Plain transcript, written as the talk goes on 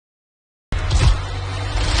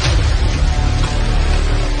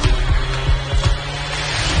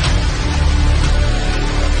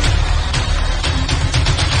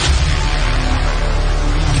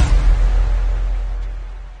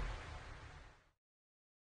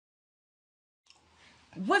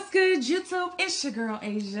What's good, YouTube? It's your girl,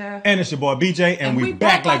 Asia. And it's your boy, BJ. And we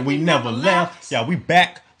back like we never left. Yeah, we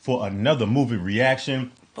back for another movie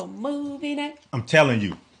reaction. For movie night. I'm telling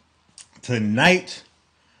you, tonight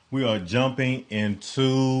we are jumping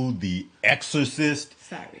into The Exorcist.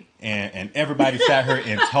 Sorry. And everybody sat here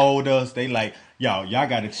and told us, they like, y'all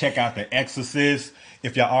got to check out The Exorcist.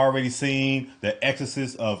 If y'all already seen The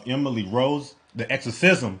Exorcist of Emily Rose, The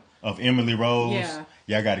Exorcism of Emily Rose. Yeah.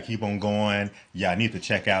 Y'all got to keep on going. Y'all need to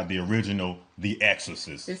check out the original The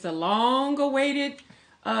Exorcist. It's a long-awaited,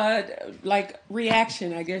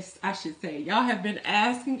 reaction, I guess I should say. Y'all have been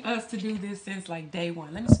asking us to do this since, like, day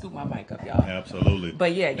one. Let me scoop my mic up, y'all. Absolutely.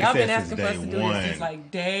 But, yeah, y'all been asking for us to do this since,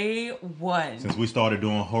 like, day one. Since we started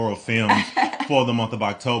doing horror films for the month of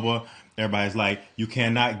October, everybody's like, you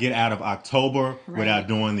cannot get out of October without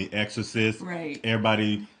doing The Exorcist. Right.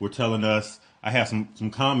 Everybody were telling us, I have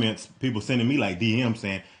some comments, people sending me like DM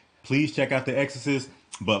saying, please check out The Exorcist,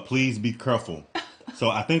 but please be careful.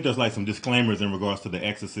 So I think there's like some disclaimers in regards to The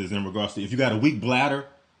Exorcist, in regards to if you got a weak bladder,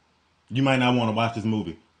 you might not want to watch this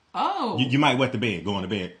movie. Oh. You might wet the bed, going to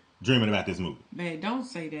bed, dreaming about this movie. Man, don't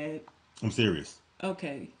say that. I'm serious.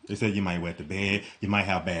 Okay. They said you might wet the bed, you might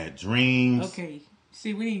have bad dreams. Okay.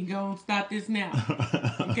 See, we need to go and stop this now.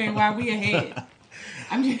 Okay, while we ahead.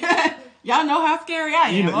 I'm just... Y'all know how scary I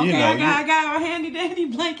am. I got a handy dandy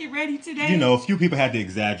blanket ready today. You know, a few people had to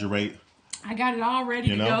exaggerate. I got it all ready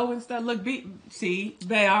to go and stuff. Look, see,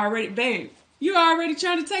 babe, you already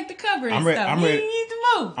trying to take the cover and stuff. You need to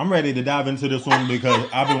move. I'm ready to dive into this one because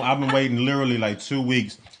I've been waiting literally like 2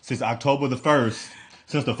 weeks since October the 1st.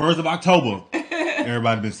 Since the 1st of October,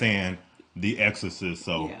 everybody been saying The Exorcist.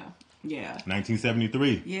 So yeah.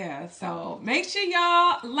 1973. Yeah, so make sure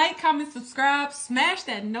y'all like, comment, subscribe, smash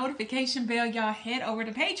that notification bell. Y'all head over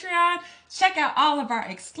to Patreon. Check out all of our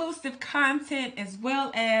exclusive content as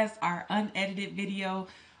well as our unedited videos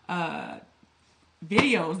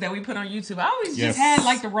that we put on YouTube. I always just had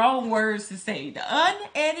like the wrong words to say. The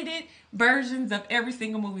unedited versions of every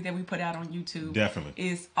single movie that we put out on YouTube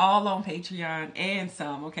is all on Patreon and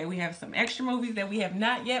some. Okay, we have some extra movies that we have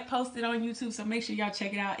not yet posted on YouTube, so make sure y'all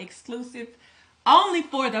check it out. Exclusive, only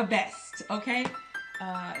for the best. Okay,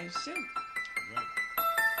 and shoot.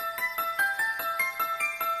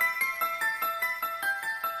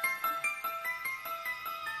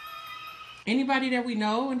 Anybody that we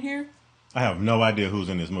know in here? I have no idea who's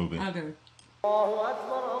in this movie. Okay.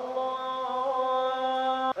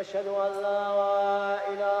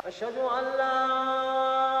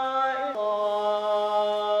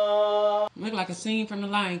 Look like a scene from The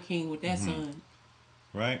Lion King with that sun.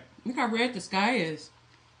 Right? Look how red the sky is.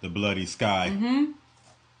 The bloody sky.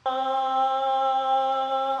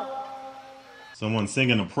 Someone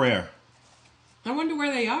singing a prayer. I wonder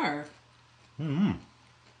where they are.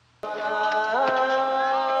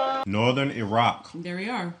 Northern Iraq. There we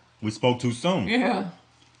are. We spoke too soon. Yeah.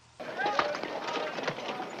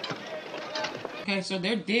 Okay, so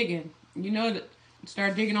they're digging. You know,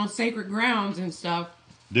 start digging on sacred grounds and stuff.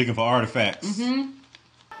 Digging for artifacts.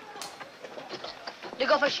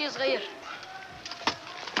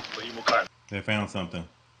 They found something.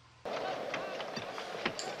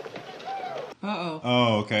 Uh-oh.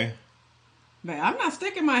 Oh, okay. But I'm not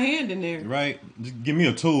sticking my hand in there. Right? Just give me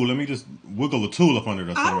a tool. Let me just wiggle a tool up under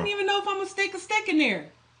the I don't even know if I'm going to stick a stick in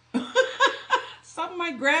there. Something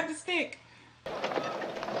might grab the stick.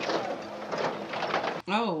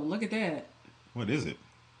 Oh, look at that. What is it?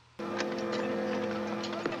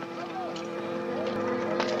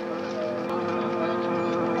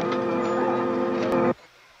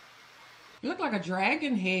 It looked like a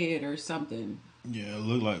dragon head or something. Yeah, it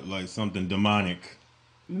looked like something demonic.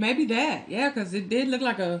 Maybe that. Yeah, because it did look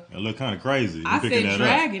like a... It looked kind of crazy. I said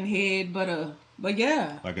dragon head, but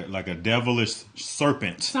yeah. Like a devilish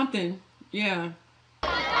serpent. Something. Yeah.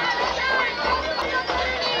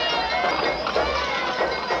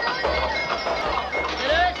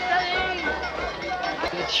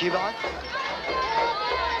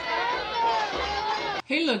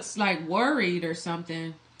 He looks like worried or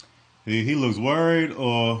something. He looks worried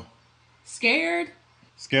or... Scared?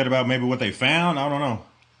 Scared about maybe what they found? I don't know.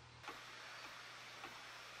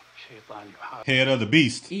 Head of the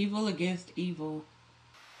beast. Evil against evil.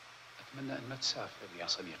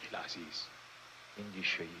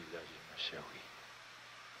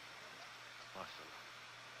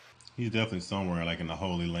 He's definitely somewhere like in the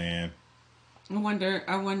Holy Land. I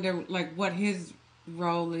wonder like what his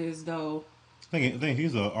role is though. I think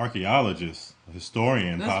he's an archaeologist, a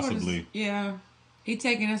historian. That's possibly. Yeah. He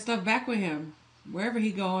taking his stuff back with him. Wherever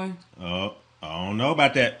he going. I don't know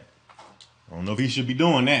about that. I don't know if he should be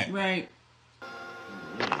doing that. Right.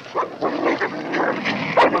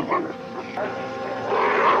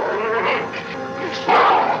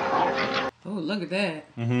 Oh, look at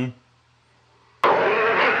that. Mm-hmm.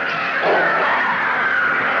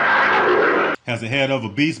 Has the head of a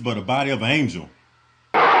beast, but a body of an angel.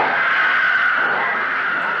 I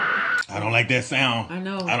don't like that sound. I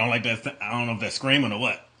know. I don't like that. I don't know if that's screaming or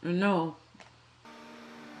what. I know.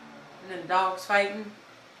 And then the dogs fighting.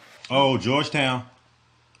 Oh, Georgetown.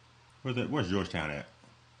 Where's that? Where's Georgetown at?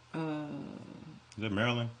 Is that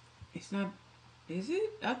Maryland? It's not. Is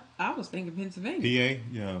it? I was thinking Pennsylvania. PA?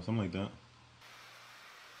 Yeah, something like that.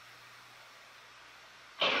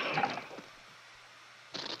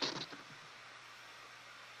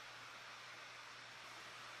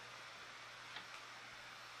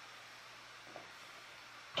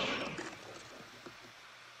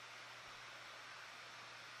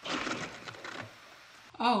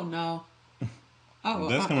 Oh no. Oh,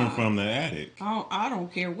 that's coming from the attic. Oh, I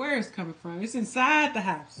don't care where it's coming from. It's inside the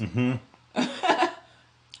house. Mm-hmm.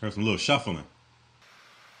 Heard some little shuffling.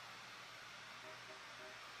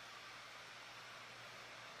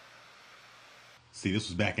 See, this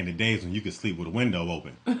was back in the days when you could sleep with a window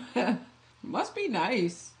open. Must be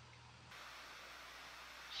nice.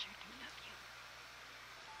 Sure do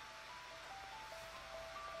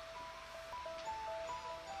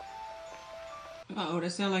love you. Uh-oh,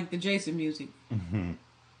 that sound like the Jason music. Mm-hmm.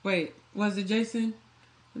 Wait, was it Jason?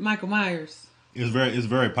 Michael Myers. It's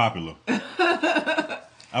very popular.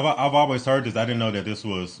 I've always heard this. I didn't know that this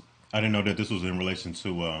was in relation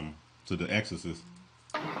to the Exorcist.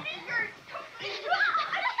 All right,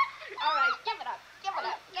 give it up. Give it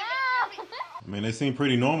up. I mean, they seem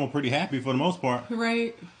pretty normal, pretty happy for the most part.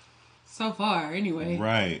 Right. So far, anyway.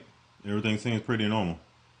 Right. Everything seems pretty normal.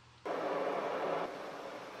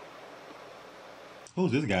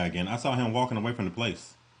 Who's this guy again? I saw him walking away from the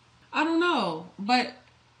place. I don't know, but...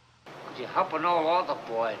 Could you help an old altar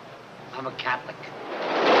boy? I'm a Catholic.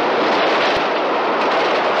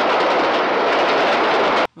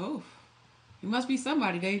 Oh, he must be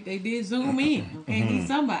somebody. They did zoom in. Okay, he's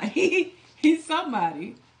somebody. He's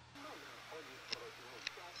somebody.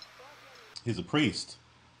 He's a priest.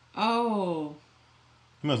 Oh.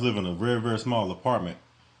 He must live in a very, very small apartment.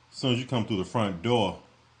 As soon as you come through the front door,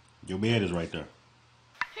 your bed is right there.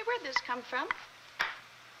 Hey, where'd this come from?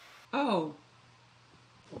 Oh.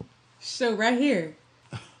 So right here.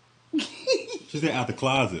 She said out the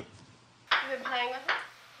closet. You been playing with it?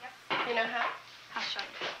 Yep. You know how? I'll show you.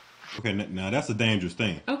 Okay, now that's a dangerous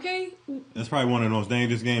thing. Okay. That's probably one of those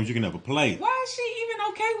dangerous games you can never play. Why is she even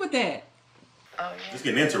okay with that? Oh, yeah. It's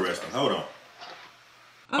getting interesting. Hold on.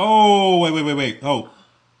 Oh, wait. Oh.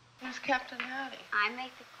 Who's Captain Howdy? I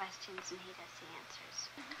make the questions and he does the answers.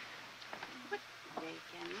 What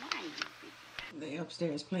Reagan? Why you be... They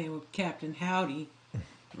upstairs playing with Captain Howdy. I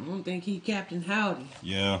don't think he Captain Howdy.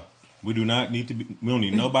 Yeah. We don't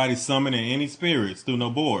need nobody summoning any spirits through no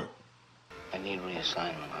board. I need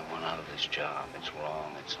reassignment. I want out of this job. It's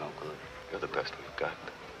wrong. It's no good. You're the best we've got.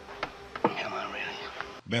 Am I really?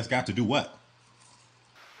 Best got to do what?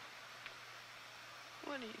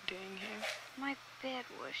 What are you doing here? My bed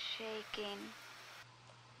was shaking.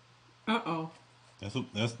 Uh-oh.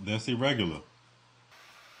 That's irregular.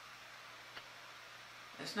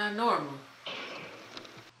 That's not normal.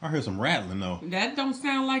 I heard some rattling though. That don't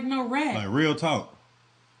sound like no rat. Like real talk.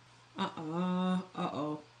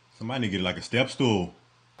 Uh-oh. Somebody need to get like a step stool.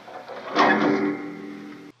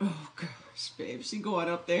 Oh, gosh, babe. She going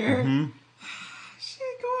up there. Mm-hmm. She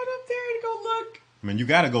going up there to go look. I mean, you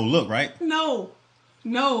gotta go look, right? No.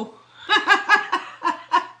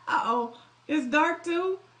 Uh-oh. It's dark,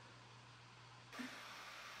 too.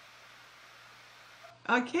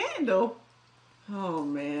 A candle. Oh,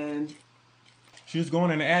 man. She was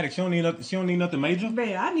going in the attic. She don't need nothing major.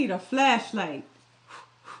 Babe, I need a flashlight.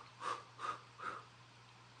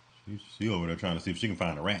 She over there trying to see if she can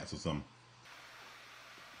find the rats or something.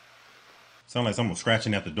 Sound like someone was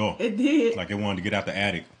scratching at the door. It did. Like they wanted to get out the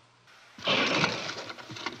attic.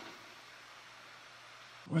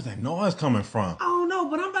 Where's that noise coming from? I don't know,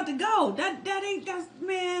 but I'm about to go.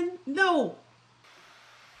 Man, no.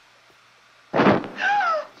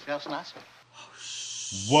 Smells nice.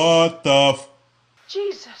 What the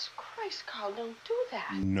Jesus Christ, Carl, don't do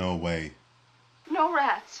that. No way. No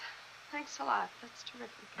rats. Thanks a lot. That's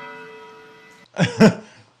terrific.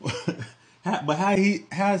 But how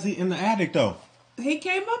is he in the attic though? He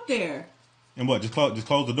came up there. And what? Just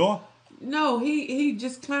close the door? No, he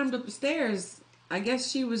just climbed up the stairs. I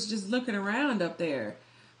guess she was just looking around up there.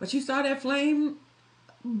 But you saw that flame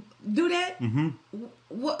do that? Mm-hmm.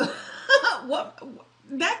 What? What?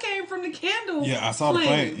 That came from the candle. Yeah, I saw the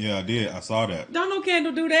flame. Yeah, I did. I saw that. Don't no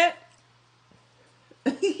candle do that.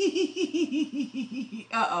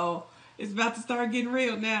 Uh-oh. It's about to start getting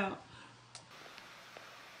real now.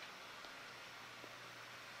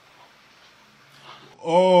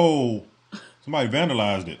 Oh, somebody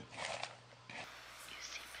vandalized it.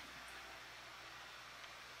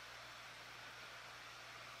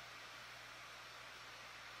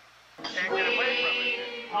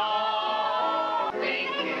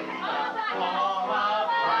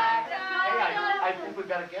 I think we've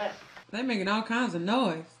got a guess. They're making all kinds of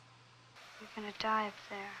noise. You're gonna die up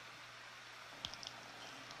there.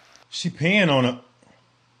 She peeing on it.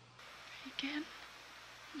 Again?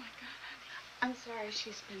 Oh my God, honey. I'm sorry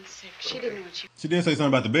she's been sick. She didn't know what she... She did say something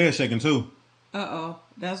about the bed shaking too. Uh-oh.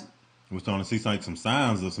 That's... We're starting to see like some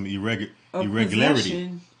signs of some irregularity.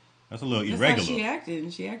 Possession. That's a little That's irregular. how she acting.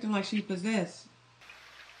 She acting like she possessed.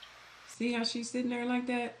 See how she's sitting there like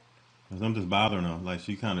that? Something's bothering her. Like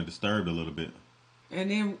she kind of disturbed a little bit. And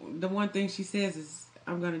then the one thing she says is,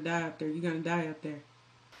 I'm going to die up there. You're going to die up there.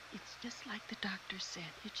 It's just like the doctor said.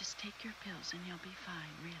 You just take your pills and you'll be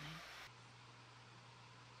fine, really.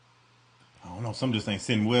 I don't know. Something just ain't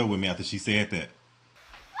sitting well with me after she said that.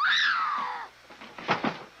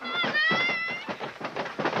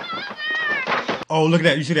 Oh, look at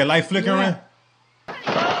that. You see that light flickering? Yeah.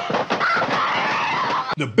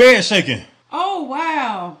 The bed shaking. Oh,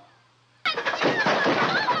 wow.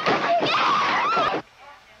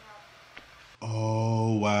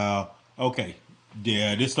 Oh, wow. Okay.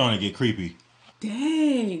 Yeah, this starting to get creepy.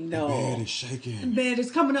 Dang, no. The bed is shaking. The bed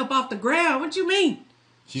is coming up off the ground. What you mean?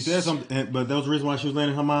 She said something, but that was the reason why she was laying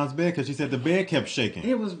in her mom's bed, because she said the bed kept shaking.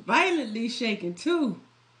 It was violently shaking, too.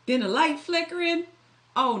 Then the light flickering.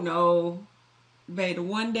 Oh, no. Babe, the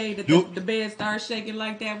one day that the bed starts shaking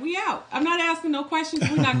like that, we out. I'm not asking no questions.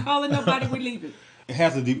 We're not calling nobody. We're leaving. It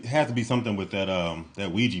has to be something with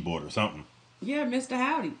that Ouija board or something. Yeah, Mr.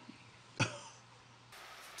 Howdy.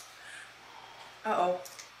 Uh-oh.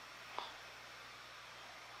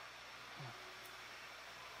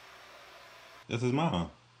 That's his mom.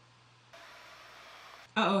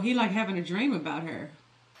 Uh-oh, he like having a dream about her.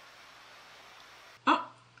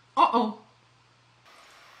 Uh-oh.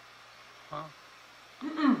 Huh?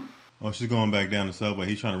 Mm-mm. Oh, she's going back down the subway.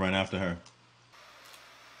 He's trying to run after her.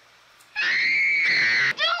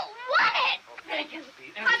 Don't want it! Megan,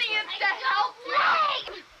 honey, it's the help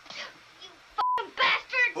way! You fucking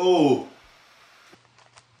bastard! Oh.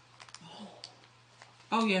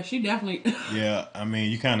 Oh, yeah, she definitely... Yeah, I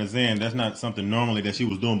mean, you kind of saying that's not something normally that she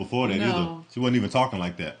was doing before that either. She wasn't even talking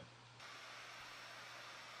like that.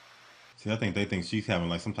 See, I think they think she's having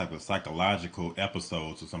like some type of psychological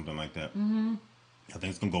episodes or something like that. Mm-hmm. I think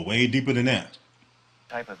it's going to go way deeper than that.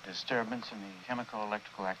 Type of disturbance in the chemical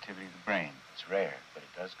electrical activity of the brain. It's rare, but it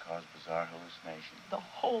does cause bizarre hallucinations. The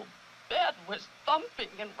whole bed was thumping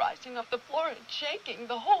and rising off the floor and shaking,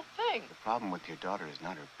 the whole thing. The problem with your daughter is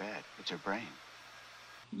not her bed, it's her brain.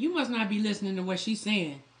 You must not be listening to what she's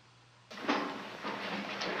saying.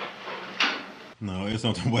 No, it's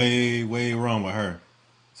something way, way wrong with her.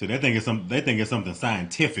 See, they think it's something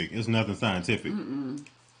scientific. It's nothing scientific. Mm-mm.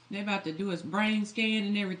 They're about to do his brain scan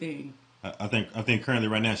and everything. I think currently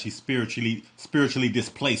right now she's spiritually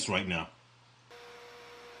displaced right now.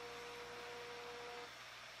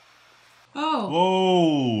 Oh.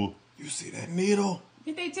 Whoa! You see that needle?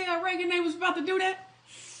 Did they tell Reagan they was about to do that?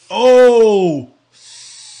 Oh!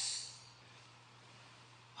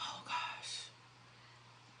 Oh, gosh.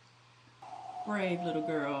 Brave little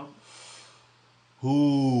girl.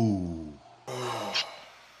 Ooh.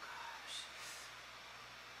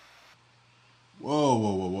 Whoa,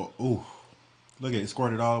 whoa, whoa, whoa. Ooh. Look at it,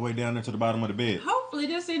 squirted all the way down there to the bottom of the bed. Hopefully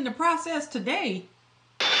this in the process today.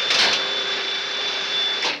 There's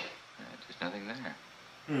nothing there.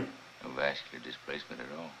 No vascular displacement at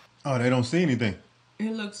all. Oh, they don't see anything.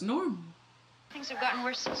 It looks normal. Things have gotten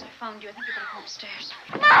worse since I phoned you. I think you better go upstairs.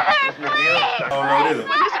 Mother, please! Oh, no, it isn't.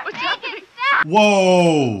 What is it? What's happening?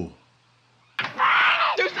 Whoa!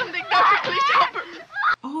 Do something, doctor, please help her.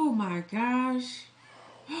 Oh my gosh.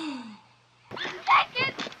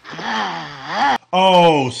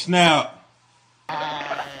 Oh, snap. All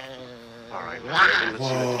right,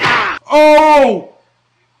 Whoa. Oh!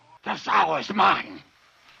 This hour is mine.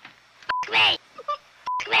 Me!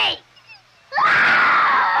 Me!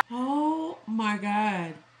 Oh my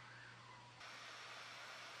God.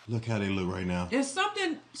 Look how they look right now. It's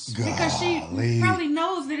something because she Golly. probably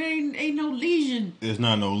knows that ain't no lesion. It's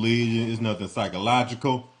not no lesion. It's nothing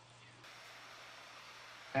psychological.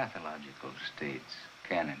 Pathological states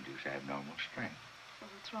can induce abnormal strength. Well,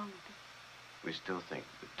 what's wrong with it? We still think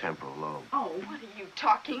the temporal lobe. Oh, what are you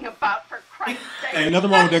talking about, for Christ's sake? Ain't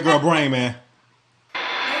nothing wrong with that girl brain, man.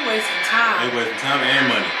 They're wasting time. They wasting time and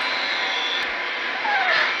money.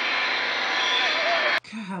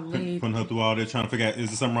 Golly. Putting her through all this, trying to figure out, is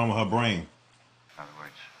there something wrong with her brain? In other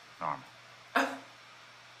words, normal.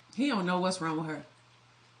 He don't know what's wrong with her.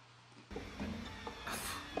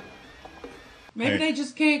 Maybe they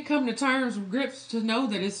just can't come to terms with grips to know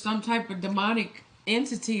that it's some type of demonic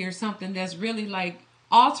entity or something that's really like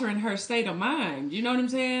altering her state of mind. You know what I'm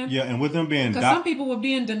saying? Yeah, and with them being because some people would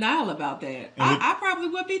be in denial about that. I probably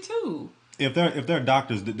would be too. If they're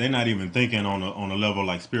doctors, they're not even thinking on a level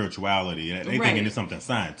like spirituality. They thinking it's something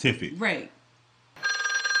scientific. Right.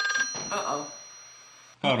 Hold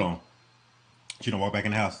on. She don't walk back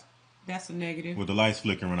in the house. That's a negative. With the lights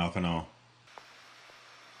flickering off and on.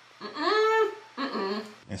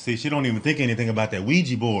 And see, she don't even think anything about that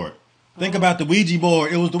Ouija board. Think about the Ouija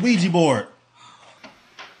board. It was the Ouija board.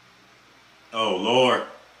 Oh, Lord.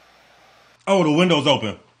 Oh, the window's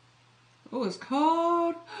open. Oh, it's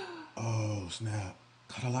cold. Oh, snap.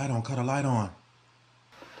 Cut a light on. Cut a light on.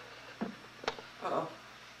 Uh-oh.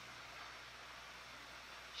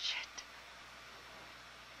 Shit.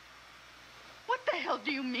 What the hell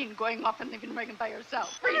do you mean going off and leaving Regan by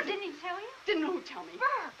herself? Didn't he tell you? Didn't who tell me?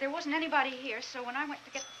 Bert. There wasn't anybody here, so when I went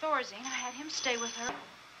to get the Thorazine, I had him stay with her.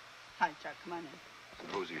 Hi, Chuck. Come on in.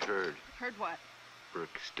 Suppose he heard. Heard what?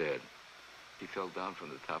 Burke's dead. He fell down from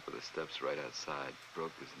the top of the steps right outside,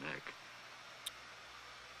 broke his neck.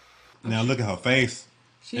 Now look at her face.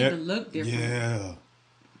 She even looked different. Yeah.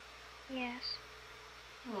 Yes.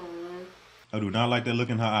 I do not like that look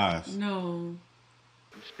in her eyes. No.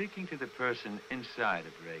 I'm speaking to the person inside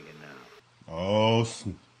of Regan now. Oh.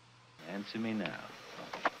 Answer me now.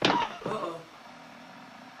 Uh-oh.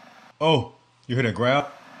 Oh, you hear that growl?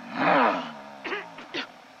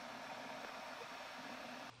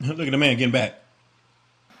 Look at the man getting back.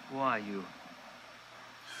 Who are you?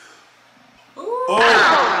 Oh!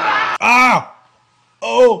 Ah!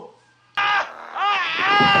 Oh!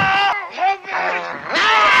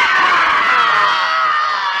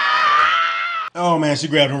 Oh man, she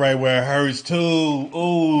grabbed him right where it hurts too.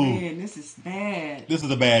 Oh man, this is bad. This is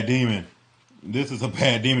a bad demon. This is a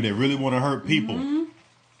bad demon that really want to hurt people.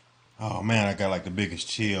 Oh man, I got like the biggest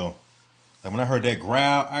chill. Like when I heard that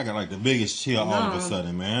growl, I got like the biggest chill all of a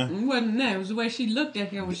sudden, man. It wasn't that. It was the way she looked at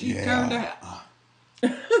him when she turned her.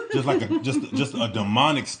 Just like just a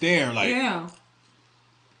demonic stare, like. Yeah.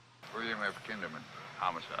 William F. Kinderman,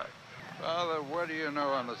 homicide. Father, what do you know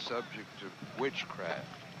on the subject of witchcraft?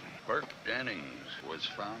 Burke Jennings was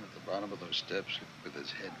found at the bottom of those steps with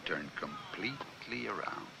his head turned completely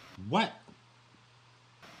around. What?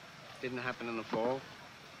 Didn't happen in the fall?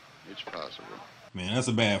 It's possible. Man, that's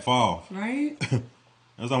a bad fall. Right?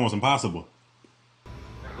 That's almost impossible.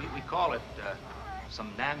 We call it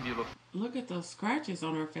somnambular. Look at those scratches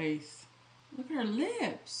on her face. Look at her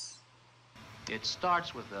lips. It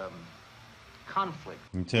starts with conflict.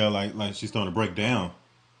 You can tell like she's starting to break down.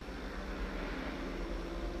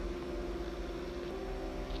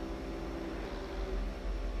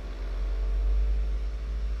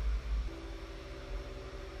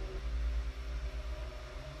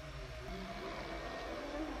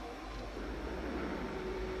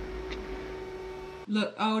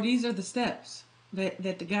 Look, oh, these are the steps that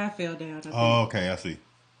the guy fell down. I think. Oh, okay, I see.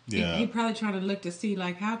 Yeah. He probably trying to look to see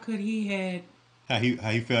like how could he had how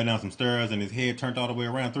he fell down some stairs and his head turned all the way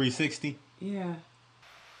around 360. Yeah.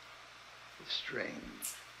 It's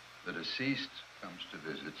strange. The deceased comes to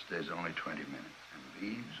visit, stays only 20 minutes, and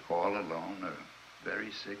leaves all alone a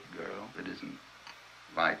very sick girl. It isn't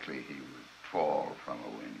likely he would fall from a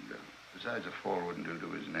window. Besides, a fall wouldn't do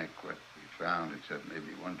to his neck what we found, except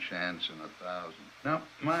maybe one chance in 1,000. Now,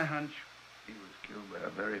 my hunch, he was killed by a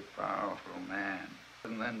very powerful man,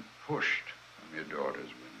 and then pushed from your daughter's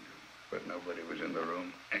window. But nobody was in the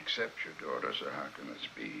room except your daughter, so how can this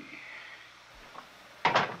be?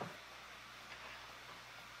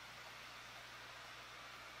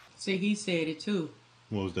 See, he said it too.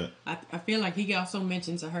 What was that? I feel like he also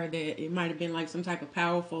mentioned to her that it might have been like some type of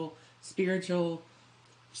powerful spiritual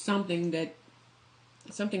something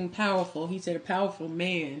powerful. He said a powerful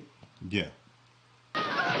man. Yeah.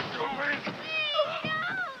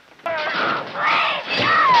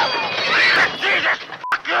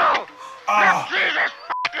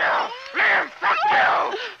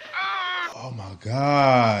 Oh my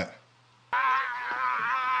God.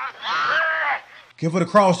 Give her the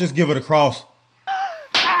cross. Just give her the cross.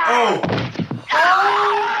 Oh.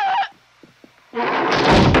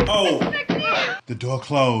 Oh. The door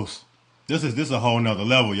closed. This is a whole nother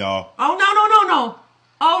level, y'all. Oh no.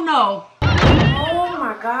 Oh no. Oh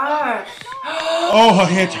my gosh. Oh, her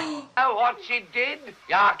head. Oh, what she did?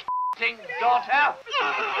 Ya daughter.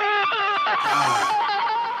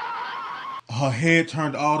 Her head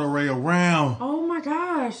turned all the way around. Oh my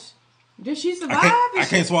gosh. Did she survive? I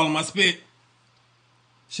can't swallow my spit.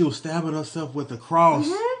 She was stabbing herself with a cross.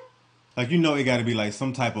 Mm-hmm. Like, you know, it got to be like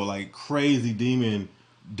some type of like crazy demon,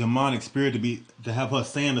 demonic spirit to have her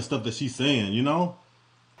saying the stuff that she's saying, you know?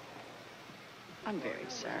 I'm very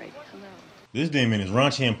sorry. Hello. This demon is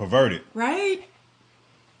raunchy and perverted. Right?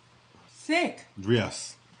 Sick.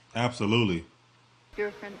 Yes, absolutely. You're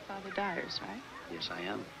a friend of Father Dyer's, right? Yes, I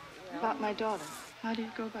am. About my daughter. How do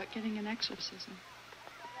you go about getting an exorcism?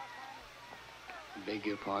 Beg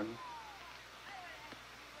your pardon?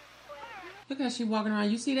 Look how she walking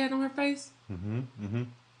around. You see that on her face? Mm-hmm.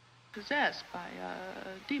 Possessed by a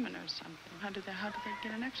demon or something. How do they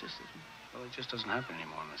get an exorcism? Well, it just doesn't happen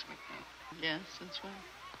anymore, Miss McMahon. Yes, since when?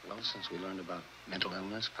 Well, since we learned about mental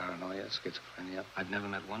illness, paranoia, schizophrenia, I've never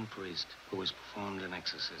met one priest who has performed an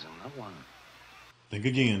exorcism. Not one. Think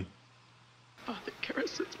again. Father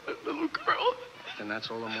Karras is my little girl. Then that's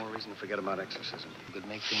all the more reason to forget about exorcism. It could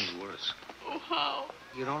make things worse. Oh, how?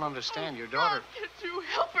 You don't understand. Your daughter... Can't you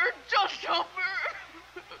help her? Just help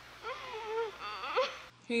her.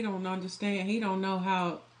 He don't understand. He don't know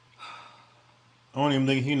how. I don't even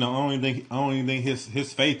think I don't even think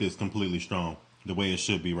his faith is completely strong the way it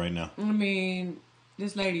should be right now. I mean,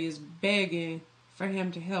 this lady is begging for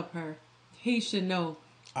him to help her. He should know.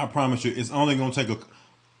 I promise you, it's only going to take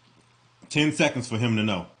 10 seconds for him to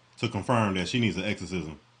know, to confirm that she needs an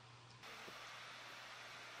exorcism.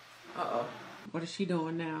 Uh-oh. What is she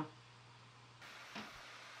doing now?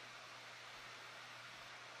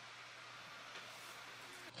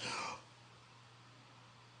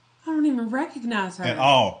 I don't even recognize her. At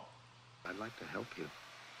all. I'd like to help you.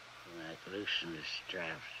 Like loosen the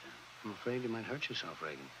straps. I'm afraid you might hurt yourself,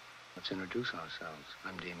 Reagan. Let's introduce ourselves.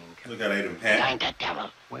 I'm Damien Kelly. Look at Aiden Pat. Find the devil.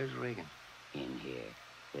 Where's Reagan? In here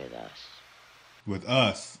with us. With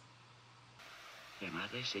us. Your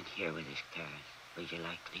mother's in here with his carrot. Would you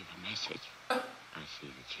like to leave a message? I see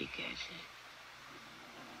that she gets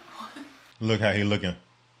it. Look how he looking.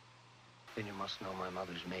 Then you must know my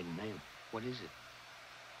mother's maiden name. What is it?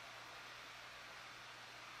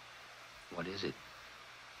 What is it?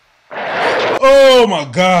 Oh my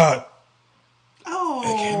God.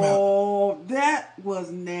 Oh, that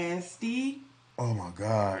was nasty. Oh my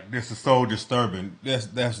God. This is so disturbing. That's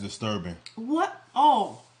disturbing. What?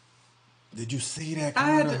 Oh. Did you see that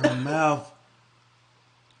coming out of her mouth?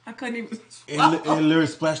 I couldn't even. It literally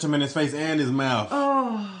splashed him in his face and his mouth.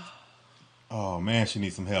 Oh. Oh man, she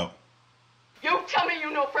needs some help. You tell me you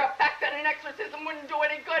know for a fact that an exorcism wouldn't do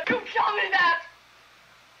any good. You tell me that.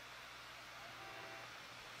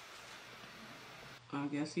 I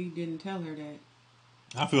guess he didn't tell her that.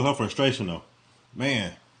 I feel her frustration though.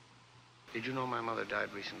 Man. Did you know my mother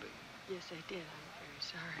died recently? Yes, I did. I'm very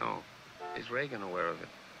sorry. No. Is Reagan aware of it?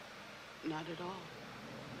 Not at all.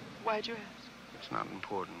 Why'd you ask? It's not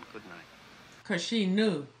important. Good night. Because she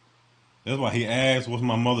knew. That's why he asked, what's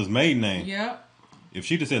my mother's maiden name? Yep. If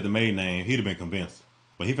she just said the maiden name, he'd have been convinced.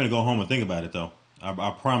 But he finna go home and think about it though.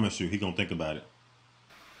 I promise you, he gonna think about it.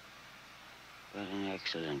 What an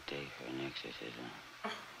excellent day for an exorcism.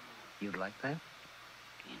 You'd like that?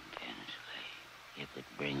 Intensely. It would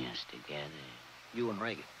bring us together. You and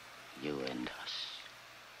Reagan. You and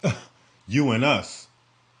us. You and us.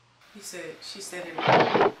 She said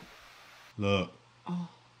it. Look. Oh.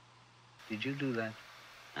 Did you do that?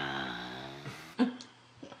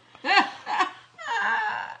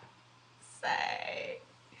 Say.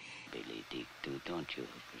 Billy Dick, don't you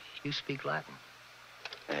agree? You speak Latin.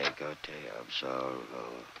 Ego te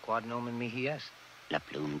absolvo. Quod nomen mihi est. La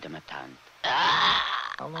plume de ma tante.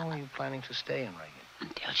 How long are you planning to stay in Reagan?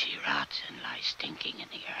 Until she rots and lies stinking in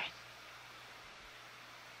the earth.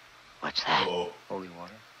 What's that? Oh. Holy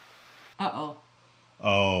water. Uh-oh.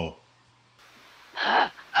 Oh.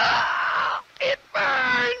 It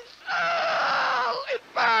burns! Oh, it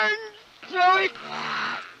burns! So it...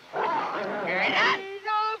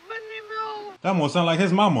 That almost sound like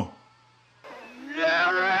his mama.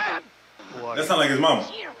 Water. That sound like his mama.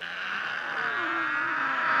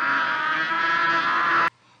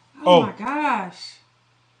 Oh my gosh.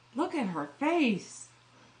 Look at her face.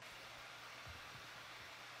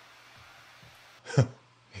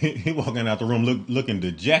 He walking out the room looking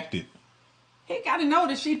dejected. He got to know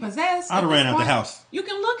that she possessed. I'd have ran out the house. You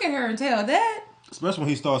can look at her and tell that. Especially when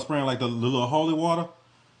he started spraying like the little holy water,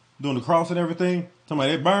 doing the cross and everything.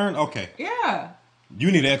 Somebody it burned? Okay. Yeah.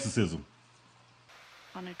 You need an exorcism.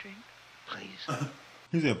 Want a drink? Please.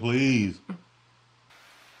 He said, please. Nice.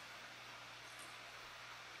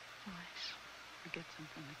 Or get some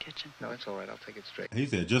from the kitchen? No, it's all right. I'll take it straight. He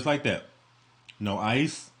said just like that. No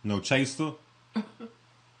ice, no chaser.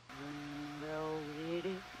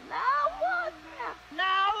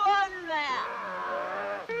 Now one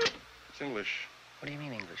there. It's English. What do you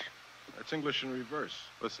mean English? It's English in reverse.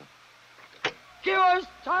 Listen. Give us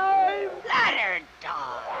time. Let her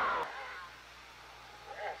die.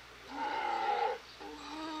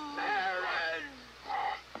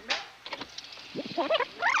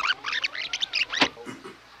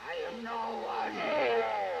 I am no one.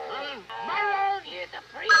 Maroon, he's a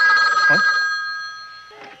priest. What?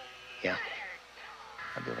 Yeah.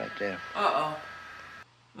 I'll be right there. Uh-oh.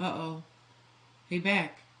 Uh-oh. He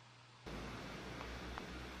back.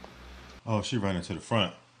 Oh, she running to the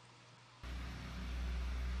front.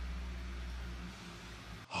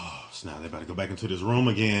 Oh, snap. They about to go back into this room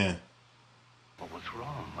again. Well, what's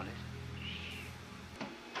wrong? What is it?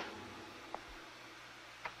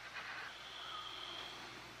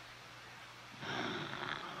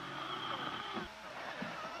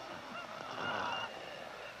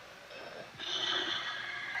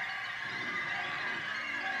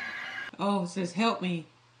 Oh, it says help me.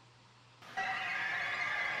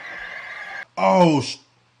 Oh,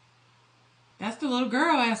 that's the little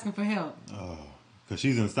girl asking for help. Oh, because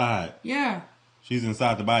she's inside. Yeah. She's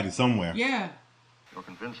inside the body somewhere. Yeah. You're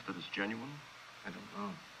convinced that it's genuine? I don't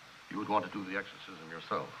know. You would want to do the exorcism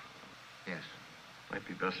yourself. Yes. Might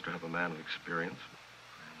be best to have a man of experience.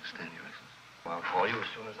 I understand, Your Excellency. I'll call you as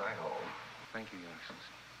soon as I know. Thank you, Your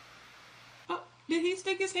Excellency. Oh, did he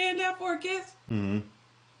stick his hand out for a kiss? Mm-hmm.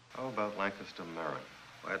 How about Lancaster Merrin?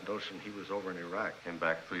 I had notion he was over in Iraq. Came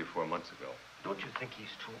back 3 or 4 months ago. Don't you think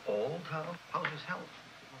he's too old, Hal? How's his health?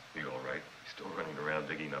 He must be all right. He's still running around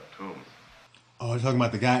digging up tombs. Oh, you're talking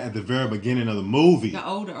about the guy at the very beginning of the movie. The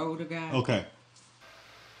older guy. Okay.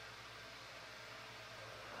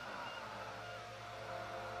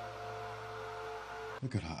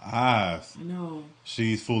 Look at her eyes. I know.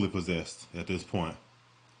 She's fully possessed at this point.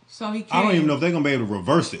 So he can't. I don't even know if they're going to be able to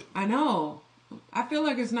reverse it. I know. I feel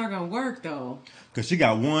like it's not going to work, though. Because she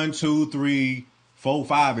got 1, 2, 3, 4,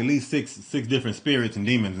 5, at least six different spirits and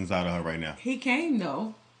demons inside of her right now. He came,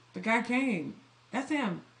 though. The guy came. That's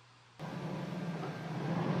him.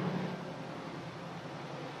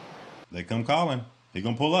 They come calling. He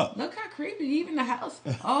going to pull up. Look how creepy. Even the house.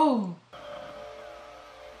 Oh.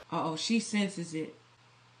 Uh-oh, she senses it.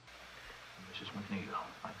 Mrs. McNeil,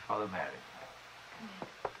 I'm Father Mary.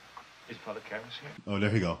 Is Father Karras here? Oh, there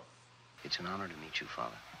he go. It's an honor to meet you,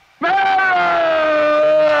 Father.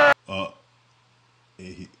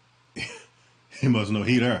 He must know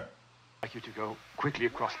he there. I'd like you to go quickly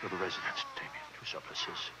across to the residence, Damien. 2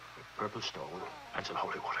 surplices, a purple stole, and some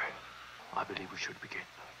holy water. I believe we should begin.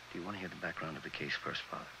 Do you want to hear the background of the case first,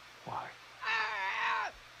 Father? Why?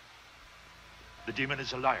 The demon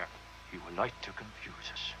is a liar. He will like to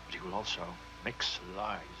confuse us, but he will also mix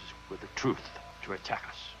lies with the truth to attack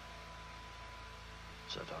us.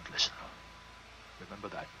 So don't listen. Remember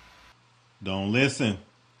that. Don't listen.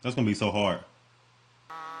 That's going to be so hard.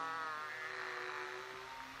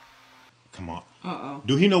 Come on. Uh-oh.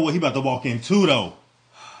 Do he know what he about to walk into, though?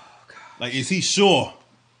 Oh, God. Like, is he sure?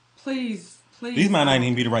 Please. These might not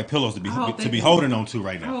even be the right pillows to be holding on to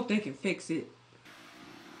right now. I hope they can fix it.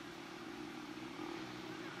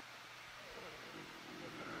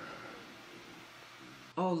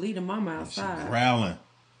 Oh, lead the mama outside. She's growling.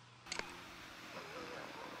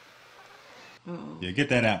 Uh-oh. Yeah, get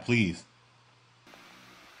that out, please.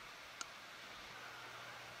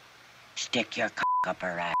 Stick your cock up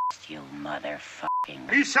her ass, you motherfucking...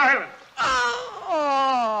 Be silent!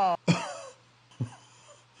 Oh.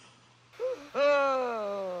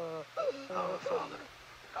 Our Father,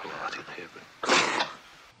 who art in heaven.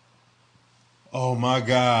 Oh, my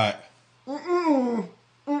God.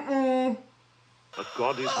 But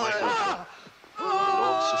God is my helper. The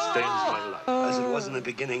Lord sustains my life. As it was in the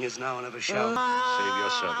beginning, is now, and ever shall. Save your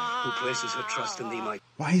servant. Who places her trust in thee, my...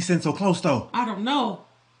 Why he sitting so close, though? I don't know.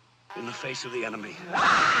 In the face of the enemy.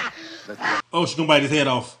 Oh, she's going to bite his head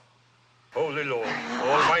off. Holy Lord,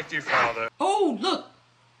 Almighty Father. Oh, look.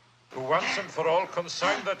 Who once and for all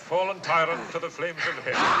consigned that fallen tyrant to the flames of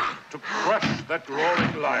hell, to crush that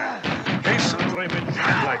roaring lion, hasten your image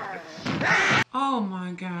and likeness. Oh,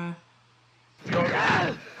 my God.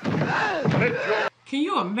 Can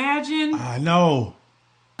you imagine? I know.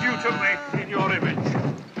 You to make in your image.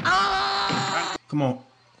 Come on.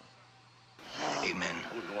 Amen.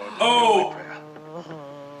 Oh!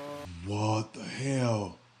 What the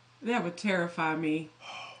hell? That would terrify me.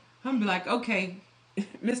 I'm be like, okay,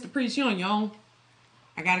 Mr. Priest, you on your own.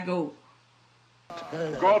 I gotta go.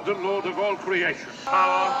 God, the Lord of all creation,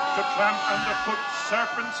 power to tramp underfoot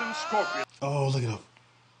serpents and scorpions. Oh, look at him.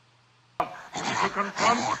 To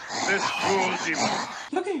confront this cruel demon.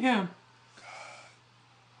 Look at him.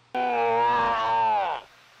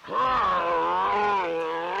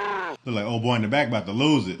 Look like old boy in the back about to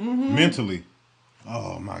lose it mentally.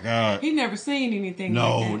 Oh my God. He never seen anything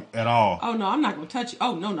like that. At all. Oh no, I'm not gonna touch you.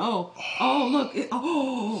 Oh no. Oh look.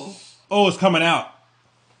 Oh, it's coming out.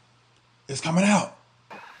 It's coming out.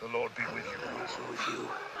 The Lord be with you.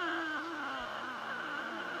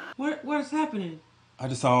 What is happening? I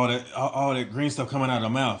just saw all that green stuff coming out of her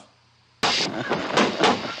mouth.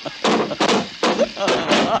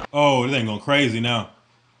 Oh, this ain't going crazy now.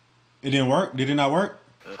 It didn't work? Did it not work?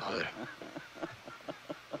 Father.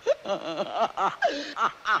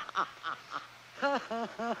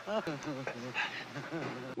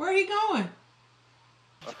 Where he going?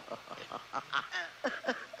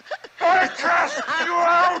 I cast you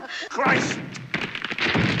out, Christ!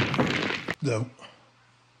 No.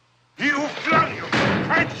 You flung you from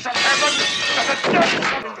heights of heaven as a death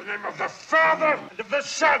in the name of the Father, and of the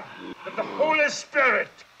Son, and of the Holy Spirit.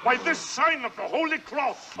 By this sign of the Holy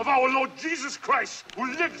Cross of our Lord Jesus Christ,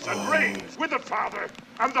 who lives and reigns with the Father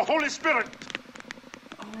and the Holy Spirit.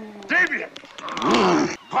 Damien!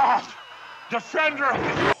 God, defender of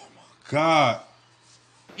the... God.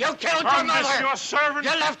 You killed your mother! Your servant,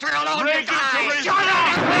 you left her alone to die! Shut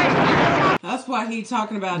up! That's why he's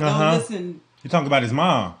talking about don't listen. He's talking about his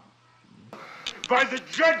mom. By the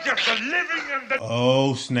judge of the living and the...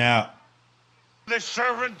 Oh, snap. The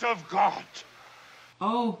servant of God.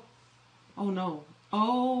 Oh no.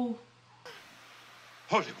 Oh.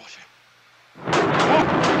 Holy water.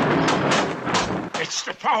 It's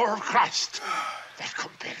the power of Christ that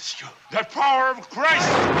compels you. The power of Christ.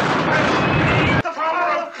 The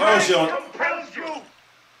power of Christ compels you.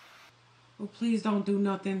 Oh, please don't do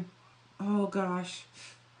nothing. Oh gosh.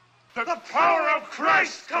 The power of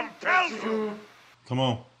Christ compels you. Come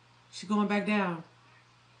on. She's going back down.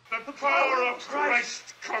 The power of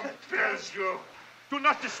Christ compels you. Do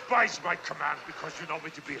not despise my command because you know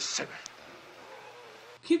me to be a sinner.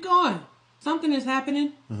 Keep going. Something is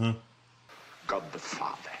happening. God the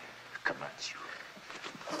Father commands you.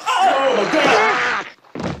 Oh my God!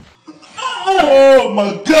 Oh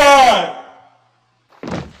my God!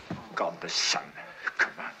 God the Son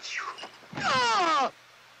commands you. God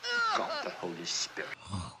the Holy Spirit.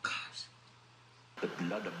 Oh gosh. The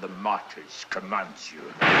blood of the martyrs commands you.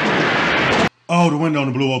 Oh, the window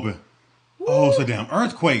blew open. Woo. Oh, it's a damn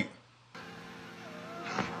earthquake.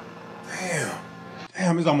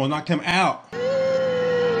 Damn, it's almost knocked him out.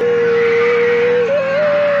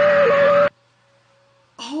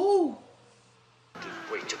 Oh. The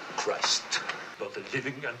weight of Christ, both the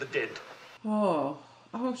living and the dead. Oh,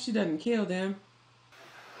 I hope she doesn't kill them.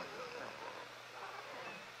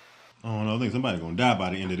 Oh no, I think somebody's gonna die by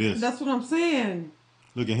the end of this. That's what I'm saying.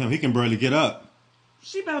 Look at him, he can barely get up.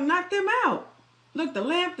 She about to knock them out. Look, the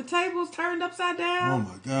lamp, the table's turned upside down.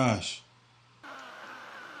 Oh my gosh.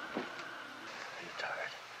 You're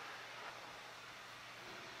tired.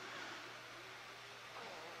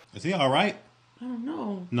 Is he alright? I don't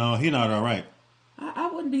know. No, he not alright. I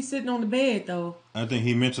wouldn't be sitting on the bed though. I think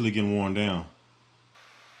he mentally getting worn down.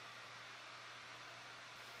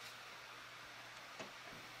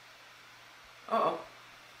 Uh-oh.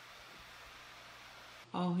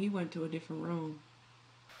 Oh, he went to a different room.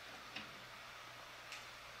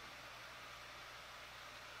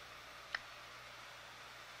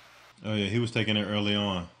 Oh yeah, he was taking it early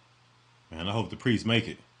on. Man, I hope the priests make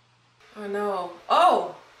it. I know.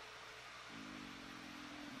 Oh!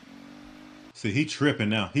 See, he tripping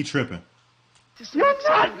now. He tripping. You're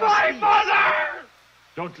not my mother!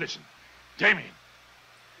 Don't listen. Damien,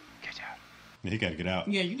 get out. Yeah, he got to get out.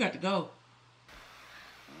 Yeah, you got to go.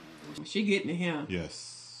 She getting to him.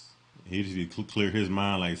 Yes. He just need to clear his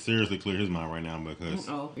mind, like seriously clear his mind right now because...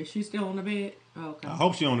 Oh, is she still on the bed? Oh, okay. I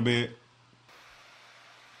hope she on the bed.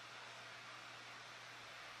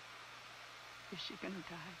 Is she gonna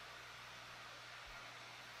die?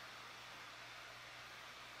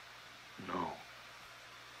 No.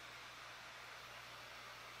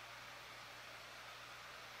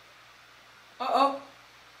 Uh-oh.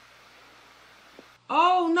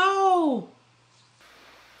 Oh, no.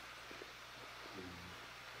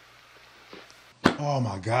 Oh,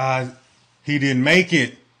 my God. He didn't make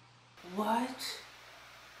it. What?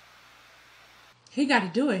 He got to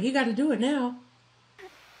do it. He got to do it now.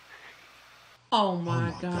 Oh,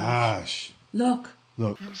 my gosh. Look.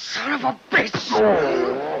 Look. Son of a bitch!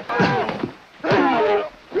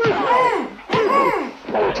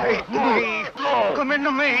 Take me! Come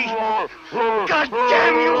into me! God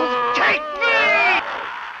damn you! Take me!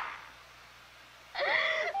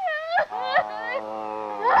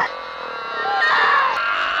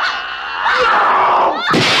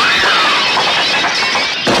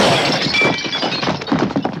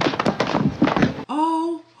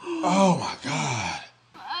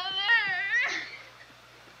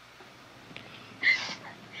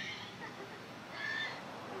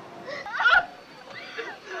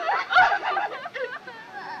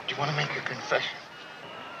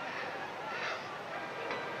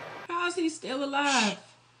 still alive.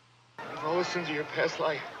 If all the sins of your past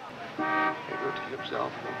life, they go to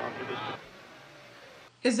himself and not to his.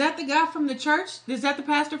 Is that the guy from the church? Is that the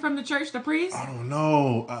pastor from the church, the priest? I don't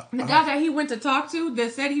know. The guy that he went to talk to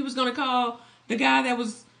that said he was going to call the guy that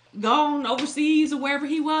was gone overseas or wherever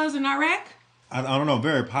he was in Iraq? I don't know.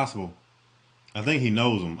 Very possible. I think he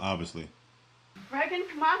knows him, obviously. Reagan,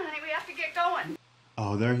 come on, honey. We have to get going.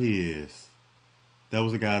 Oh, there he is. That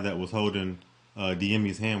was the guy that was holding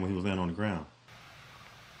Diemi's hand when he was laying on the ground.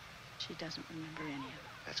 She doesn't remember any of it.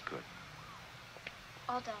 That's good.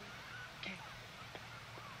 All done. Okay.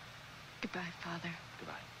 Goodbye, Father.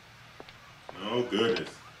 Goodbye. Oh, goodness.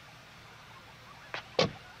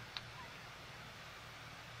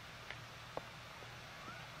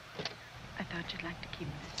 I thought you'd like to keep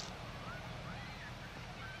this.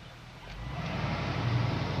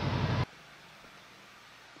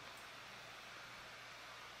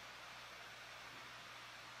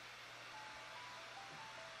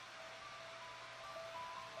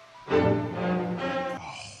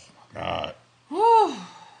 God. Whew,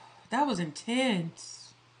 that was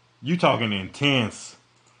intense. You talking intense.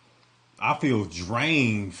 I feel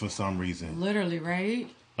drained for some reason. Literally, right?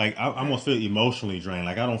 Like I almost feel emotionally drained.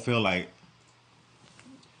 Like I don't feel like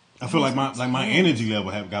I feel like my energy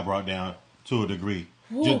level got brought down to a degree.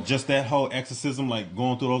 Just that whole exorcism, like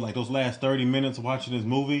going through those last 30 minutes watching this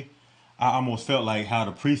movie, I almost felt like how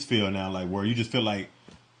the priests feel now, like where you just feel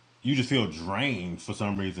drained for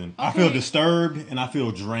some reason. Okay. I feel disturbed and I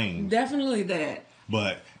feel drained. Definitely that.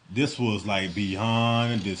 But this was like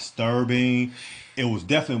beyond disturbing. It was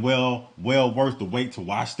definitely well worth the wait to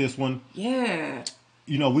watch this one. Yeah.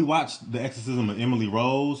 You know, we watched The Exorcism of Emily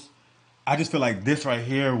Rose. I just feel like this right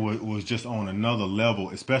here was just on another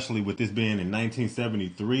level, especially with this being in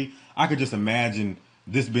 1973. I could just imagine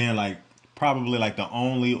this being like probably like the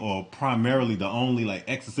only or primarily the only like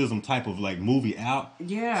exorcism type of like movie out.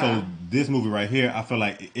 Yeah. So this movie right here, I feel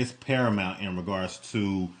like it's paramount in regards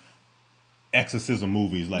to exorcism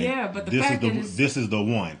movies. Like, yeah, but this is the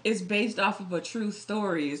one. It's based off of a true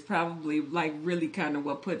story is probably like really kind of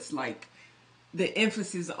what puts like the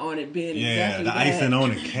emphasis on it being exactly the icing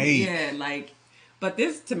on the cake. Yeah, like, but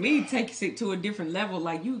this to me takes it to a different level.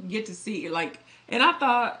 Like you get to see like, and I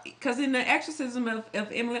thought because in the exorcism of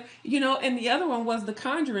Emily, you know, and the other one was The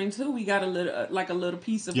Conjuring too. We got a little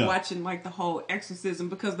piece of watching like the whole exorcism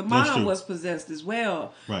because the mom was possessed as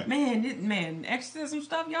well. Right, man, exorcism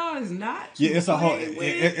stuff, y'all is not. Yeah, it's a whole.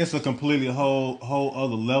 It's a completely whole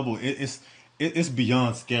other level. It's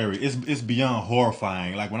beyond scary. It's beyond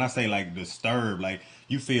horrifying. Like when I say like disturbed, like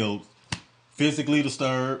you feel physically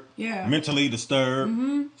disturbed, mentally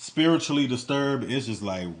disturbed, spiritually disturbed. It's just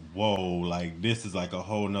like, whoa, like this is like a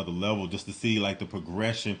whole nother level just to see like the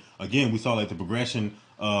progression. Again, we saw like the progression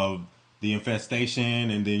of the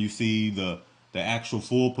infestation and then you see the actual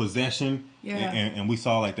full possession. Yeah. And we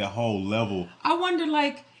saw like that whole level. I wonder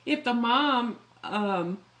like if the mom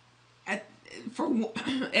at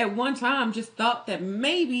one time just thought that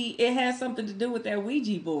maybe it had something to do with that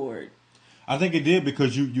Ouija board. I think it did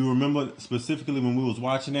because you remember specifically when we was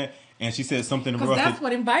watching that and she said something about because that's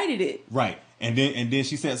what invited it. Right. And then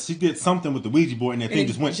she said she did something with the Ouija board and that thing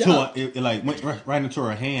just went to her. It like went right into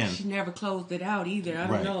her hand. She never closed it out either. I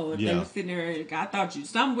don't know. If they were sitting there, I thought you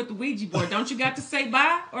something with the Ouija board. Don't you got to say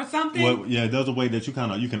bye or something? Well, yeah, there's a way that you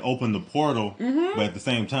can open the portal, but at the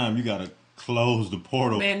same time you gotta close the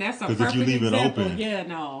portal. Man, that's a perfect example. If you leave it open. Yeah,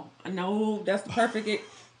 no, that's the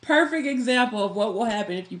perfect example of what will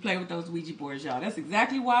happen if you play with those Ouija boards, y'all. That's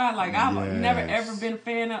exactly why. Like I've never ever been a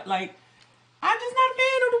fan of like. I'm just not a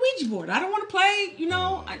fan of the Ouija board. I don't want to play. You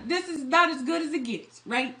know, this is not as good as it gets,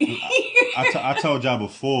 right? I told y'all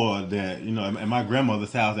before that, you know, at my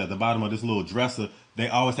grandmother's house, at the bottom of this little dresser, they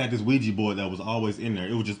always had this Ouija board that was always in there.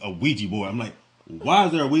 It was just a Ouija board. I'm like, why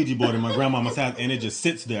is there a Ouija board in my grandmama's house and it just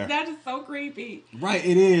sits there? That is so creepy. Right,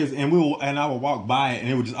 it is. And I would walk by it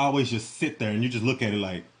and it would just always just sit there and you just look at it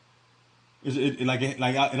like.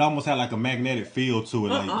 It almost had like a magnetic feel to it.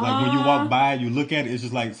 Like when you walk by, you look at it, it's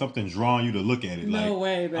just like something drawing you to look at it. No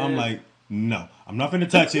way, man. I'm like, no, I'm not finna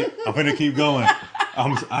touch it. I'm finna keep going.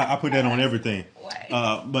 I put that on everything.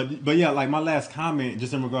 But yeah, like my last comment,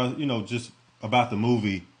 just in regards, you know, just about the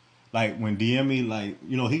movie, like when Diemi, like,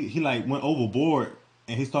 you know, he like went overboard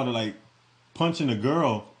and he started like punching a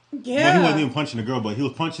girl. Yeah. Well, he wasn't even punching the girl, but he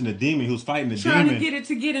was punching the demon. He was fighting the demon. Trying to get it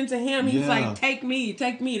to get into him. He was like, take me.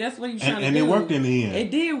 That's what he was trying to do. And it worked in the end.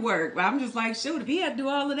 It did work. But I'm just like, shoot, if he had to do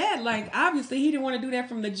all of that, like, obviously he didn't want to do that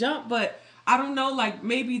from the jump, but I don't know, like,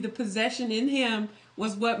 maybe the possession in him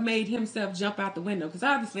was what made himself jump out the window. Because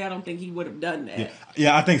obviously I don't think he would have done that.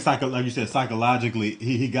 Yeah, I think, like you said, psychologically,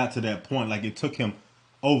 he got to that point. Like, it took him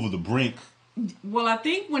over the brink Well, I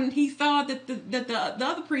think when he saw that the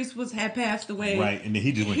other priest had passed away, right, and then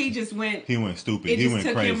he just went stupid. He went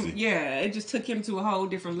crazy. It just took him to a whole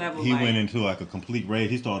different level. He went into like a complete rage.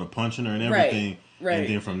 He started punching her and everything, right. And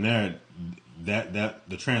then from there, that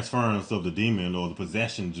the transference of the demon or the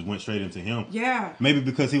possession just went straight into him. Yeah, maybe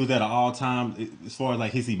because he was at an all time as far as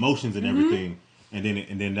like his emotions and everything, and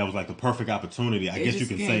then that was like the perfect opportunity, I guess you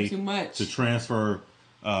can say, to transfer.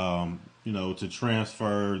 To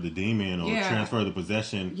transfer the demon or transfer the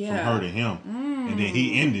possession from her to him. And then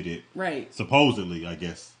he ended it. Right. Supposedly, I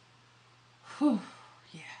guess. Whew.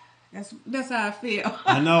 Yeah. That's how I feel.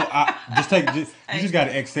 I know. You just got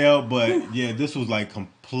to exhale. But yeah, this was like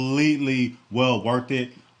completely well worth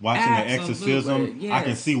it. Watching the Exorcism, yes. I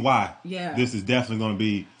can see why. Yeah. This is definitely going to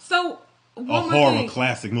be a horror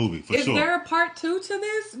classic movie, for sure. Is there a part 2 to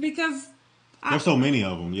this? Because... There's so many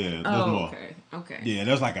of them, yeah. There's more. Okay. Yeah,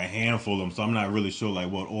 there's like a handful of them, so I'm not really sure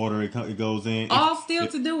like what order it goes in. All still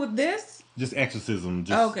to do with this? Just exorcism.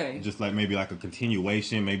 Just like maybe like a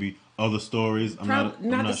continuation, maybe other stories. I'm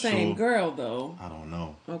not the same sure. Girl though. I don't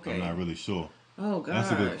know. Okay. I'm not really sure. Oh gosh.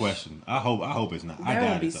 That's a good question. I hope it's not.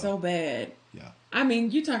 That would be so bad. Yeah. I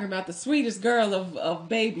mean, you talking about the sweetest girl of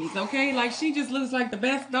babies, okay? Like she just looks like the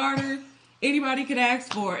best daughter anybody could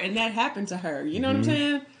ask for, and that happened to her. You know what I'm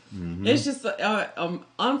saying? Mm-hmm. It's just an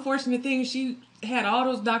unfortunate thing. She had all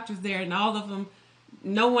those doctors there, and all of them,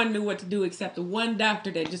 no one knew what to do except the one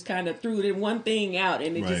doctor that just kind of threw one thing out,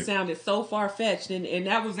 and it just sounded so far-fetched, and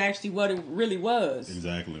that was actually what it really was.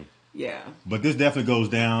 Exactly. Yeah. But this definitely goes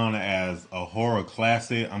down as a horror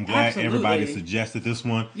classic. I'm glad everybody suggested this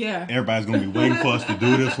one. Yeah. Everybody's going to be waiting for us to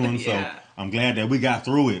do this one, so I'm glad that we got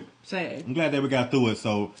through it. Same. I'm glad that we got through it,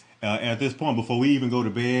 so... at this point, before we even go to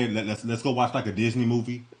bed, let's go watch like a Disney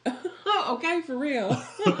movie. Okay, for real.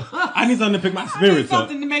 I need something to pick my spirits up.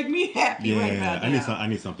 Something to make me happy right now. I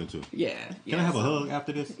need something too. Yeah. Can I have a hug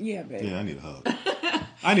after this? Yeah, baby. Yeah, I need a hug.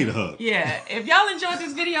 I need a hug. Yeah. If y'all enjoyed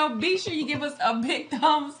this video, be sure you give us a big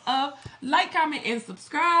thumbs up, like, comment, and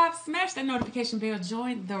subscribe. Smash that notification bell.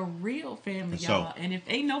 Join the real family, y'all. And if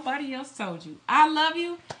ain't nobody else told you, I love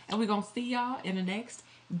you, and we're gonna see y'all in the next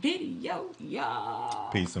video, y'all.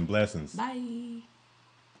 Peace and blessings. Bye.